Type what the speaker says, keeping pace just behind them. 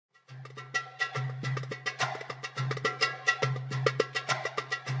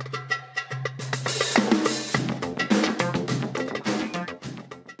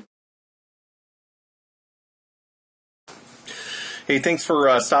Hey, thanks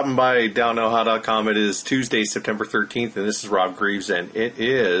for stopping by DowKnowHow.com. It is Tuesday, September 13th, and this is Rob Greaves, and it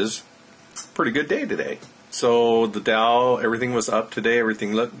is a pretty good day today. So the Dow, everything was up today.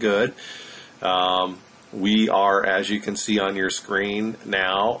 Everything looked good. We are, as you can see on your screen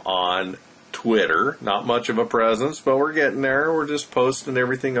now, on Twitter. Not much of a presence, but we're getting there. We're just posting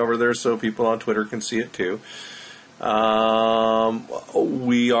everything over there so people on Twitter can see it too. We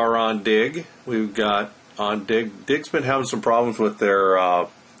are on Dig. We've got on Dig. Dig's been having some problems with their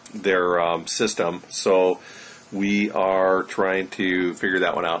system, so we are trying to figure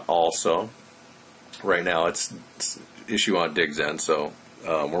that one out also. Right now, it's issue on Dig's end, so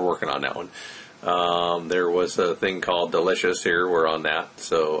we're working on that one. There was a thing called Delicious here. We're on that,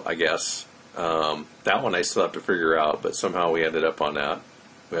 so I guess that one I still have to figure out, but somehow we ended up on that.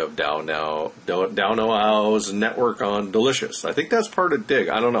 We have DowKnowHow's network on Delicious. I think that's part of Dig.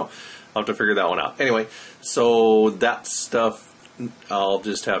 I don't know. I'll have to figure that one out. Anyway, so that stuff I'll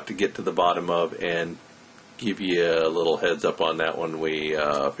just have to get to the bottom of and give you a little heads up on that when we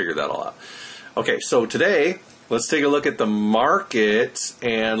figure that all out. Okay, so today, let's take a look at the market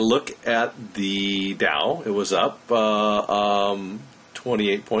and look at the Dow. It was up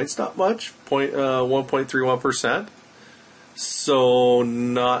 28 points, not much, 1.31%. So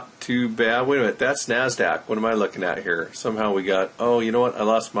not too bad. Wait a minute, that's NASDAQ. What am I looking at here? Somehow we got, oh, you know what?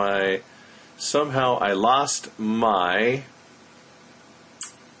 Somehow I lost my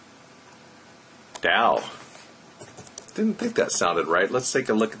Dow. Didn't think that sounded right. Let's take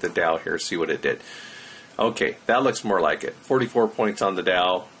a look at the Dow here, see what it did. Okay, that looks more like it. 44 points on the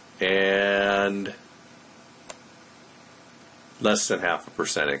Dow and less than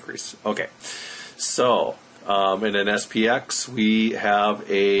 0.5% increase. Okay, so in an SPX, we have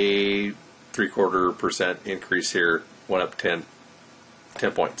a 0.75% increase here. Went up 10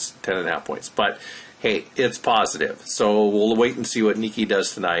 points, 10.5 points. But hey, it's positive. So we'll wait and see what Nikkei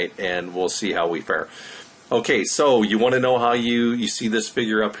does tonight, and we'll see how we fare. Okay, so you want to know how you see this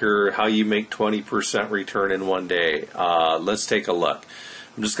figure up here, how you make 20% return in one day. Let's take a look.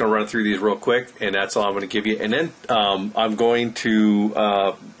 I'm just going to run through these real quick, and that's all I'm going to give you. And then I'm going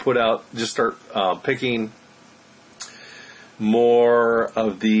to start picking more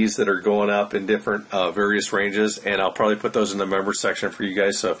of these that are going up in different various ranges, and I'll probably put those in the member section for you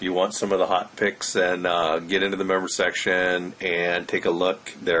guys. So if you want some of the hot picks, then get into the member section and take a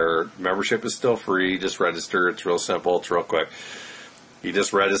look. Their membership is still free. Just register. It's real simple. It's real quick. You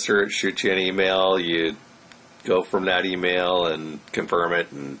just register. It shoots you an email. You go from that email and confirm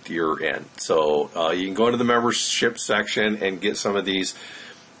it, and you're in. So you can go into the membership section and get some of these.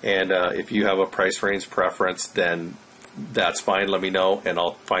 And if you have a price range preference, then that's fine. Let me know, and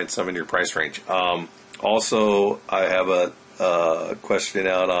I'll find some in your price range. Also, I have a question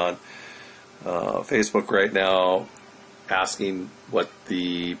out on Facebook right now asking what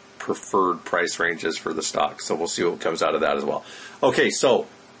the preferred price range is for the stock. So we'll see what comes out of that as well. Okay, so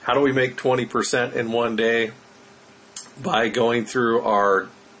how do we make 20% in one day? By going through our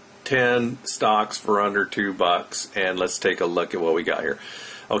 10 stocks for under $2, and let's take a look at what we got here.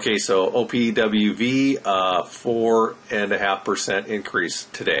 Okay, so OPWV, 4.5% increase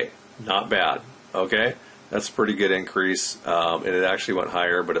today. Not bad, okay? That's a pretty good increase, and it actually went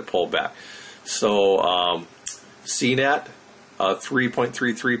higher, but it pulled back. So CNET,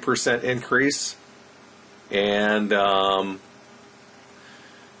 3.33% increase, and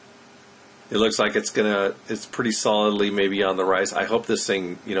it looks like it's pretty solidly maybe on the rise. I hope this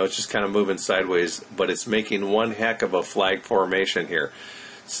thing, it's just kind of moving sideways, but it's making one heck of a flag formation here.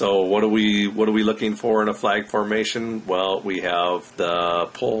 So what are we looking for in a flag formation? Well, we have the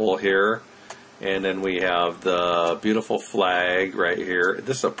pull here, and then we have the beautiful flag right here.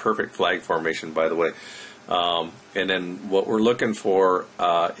 This is a perfect flag formation, by the way. And then what we're looking for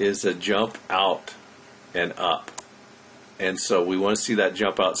is a jump out and up. And so we want to see that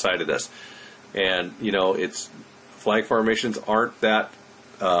jump outside of this. And, it's flag formations aren't that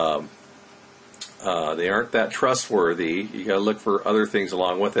they aren't that trustworthy. You got to look for other things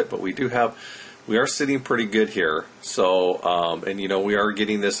along with it, but we are sitting pretty good here. So, and we are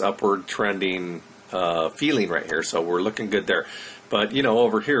getting this upward trending feeling right here. So we're looking good there. But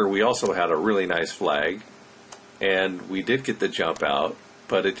over here we also had a really nice flag, and we did get the jump out,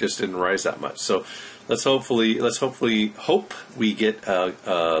 but it just didn't rise that much. So let's hopefully hope we get a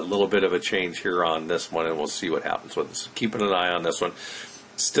little bit of a change here on this one, and we'll see what happens with this. Keeping an eye on this one.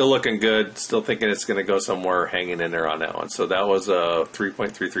 Still looking good. Still thinking it's going to go somewhere, hanging in there on that one. So that was a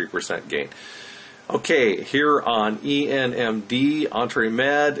 3.33% gain. Okay, here on ENMD,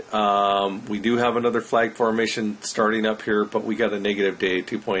 EntreMed, we do have another flag formation starting up here, but we got a negative day,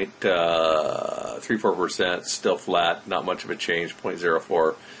 2.34%, still flat, not much of a change,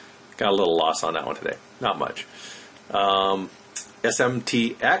 0.04. Got a little loss on that one today, not much.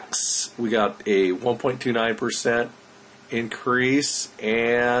 SMTX, we got a 1.29% increase,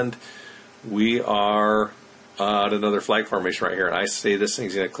 and we are at another flag formation right here, and I say this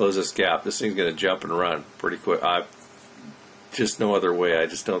thing's going to close this gap. This thing's going to jump and run pretty quick. Just no other way. I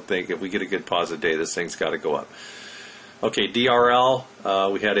just don't think if we get a good positive day, this thing's got to go up. Okay, DRL,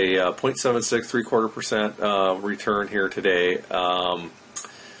 we had a 0.76, 3/4% return here today.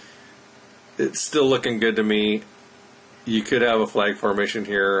 It's still looking good to me. You could have a flag formation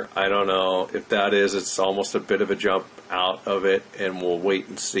here. I don't know if that is. It's almost a bit of a jump out of it, and we'll wait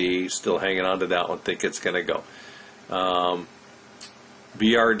and see. Still hanging on to that one. Think it's going to go.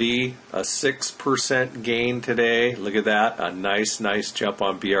 BRD, a 6% gain today. Look at that. A nice jump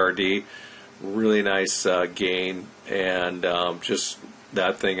on BRD. Really nice gain. And just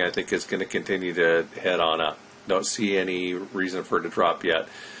that thing I think is going to continue to head on up. Don't see any reason for it to drop yet.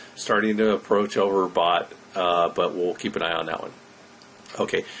 Starting to approach overbought. But we'll keep an eye on that one.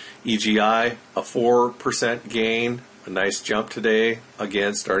 Okay, EGI, a 4% gain, a nice jump today.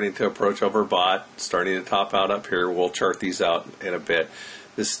 Again, starting to approach overbought, starting to top out up here. We'll chart these out in a bit.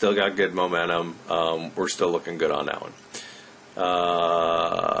 This still got good momentum. We're still looking good on that one.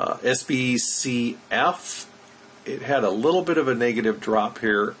 SBCF, it had a little bit of a negative drop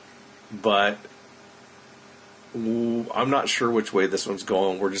here, but I'm not sure which way this one's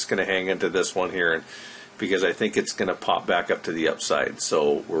going. We're just going to hang into this one here, and because I think it's going to pop back up to the upside.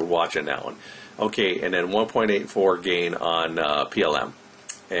 So we're watching that one. Okay, and then 1.84 gain on PLM.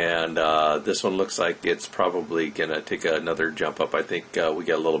 And this one looks like it's probably going to take another jump up. I think we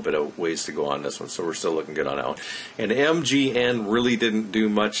got a little bit of ways to go on this one, so we're still looking good on that one. And MGN really didn't do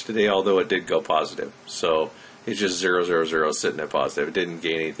much today, although it did go positive. So it's just 000 sitting at positive. It didn't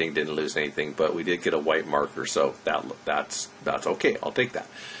gain anything, didn't lose anything, but we did get a white marker, so that's okay. I'll take that.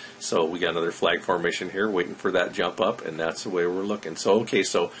 So we got another flag formation here, waiting for that jump up, and that's the way we're looking. So, okay,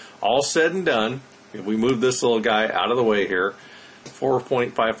 so all said and done, if we move this little guy out of the way here,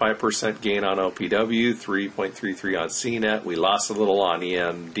 4.55% gain on OPW, 3.33 on CNET. We lost a little on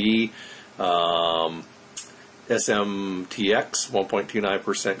EMD. SMTX,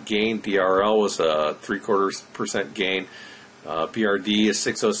 1.29% gain. DRL was a 0.75% gain. BRD is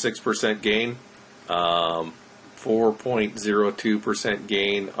 606% gain. 4.02%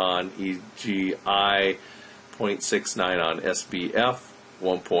 gain on EGI, 0.69 on SBF,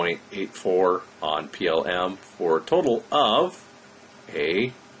 1.84 on PLM, for a total of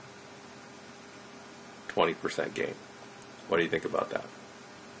a 20% gain. What do you think about that?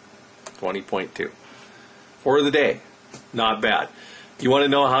 20.2 for the day. Not bad. You want to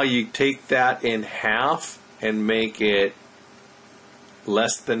know how you take that in half and make it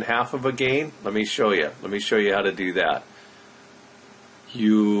less than half of a gain? Let me show you. Let me show you how to do that.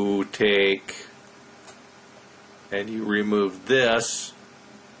 You take and you remove this,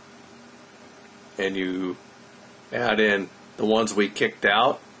 and you add in the ones we kicked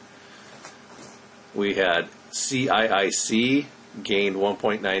out. We had CIIC gained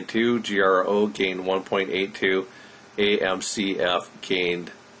 1.92, GRO gained 1.82, AMCF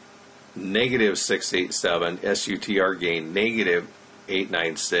gained negative 687, SUTR gained negative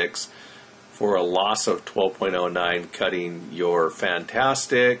 896, for a loss of 12.09, cutting your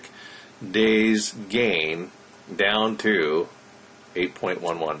fantastic day's gain down to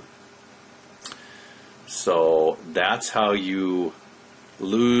 8.11. So that's how you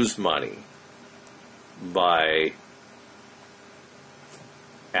lose money, by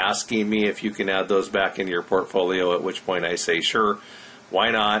asking me if you can add those back into your portfolio, at which point I say, sure,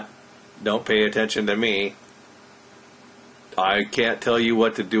 why not? Don't pay attention to me. I can't tell you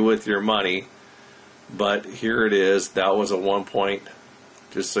what to do with your money, but here it is. That was a 1 point,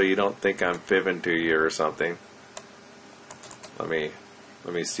 just so you don't think I'm fibbing to you or something. Let me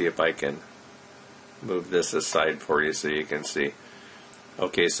see if I can move this aside for you so you can see.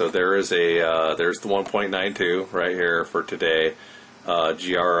 Okay, so there is a there's the 1.92 right here for today.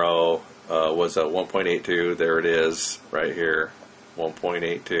 GRO was a 1.82. There it is right here,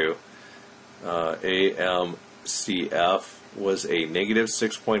 1.82. AMCF was a negative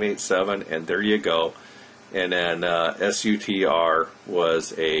 6.87, and there you go. And then SUTR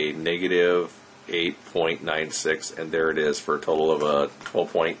was a negative 8.96, and there it is, for a total of a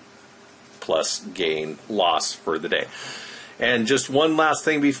 12 point plus gain loss for the day. And just one last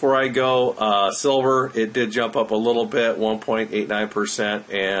thing before I go, silver, it did jump up a little bit,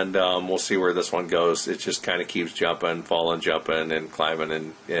 1.89%, and we'll see where this one goes. It just kind of keeps jumping, falling, jumping, and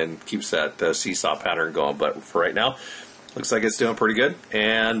climbing, and keeps that seesaw pattern going. But for right now, looks like it's doing pretty good,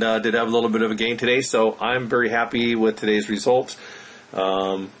 and did have a little bit of a gain today, so I'm very happy with today's results.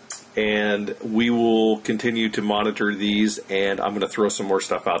 And we will continue to monitor these, and I'm going to throw some more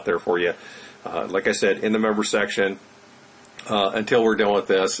stuff out there for you. Like I said, in the member section, until we're done with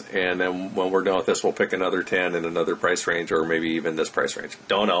this, and then when we're done with this, we'll pick another 10 in another price range, or maybe even this price range.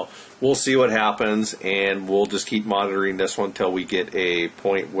 Don't know. We'll see what happens, and we'll just keep monitoring this one until we get a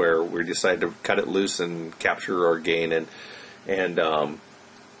point where we decide to cut it loose and capture our gain and head on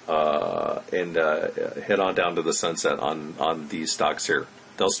down to the sunset on these stocks here.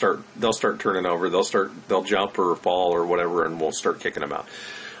 They'll start turning over. They'll jump or fall or whatever, and we'll start kicking them out.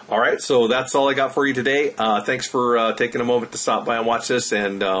 All right, so that's all I got for you today. Thanks for taking a moment to stop by and watch this,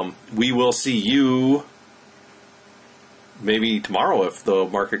 and we will see you maybe tomorrow if the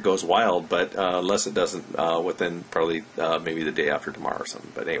market goes wild, but unless it doesn't within probably maybe the day after tomorrow or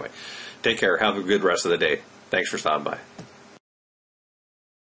something. But anyway, take care. Have a good rest of the day. Thanks for stopping by.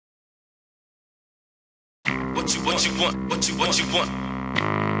 What you want?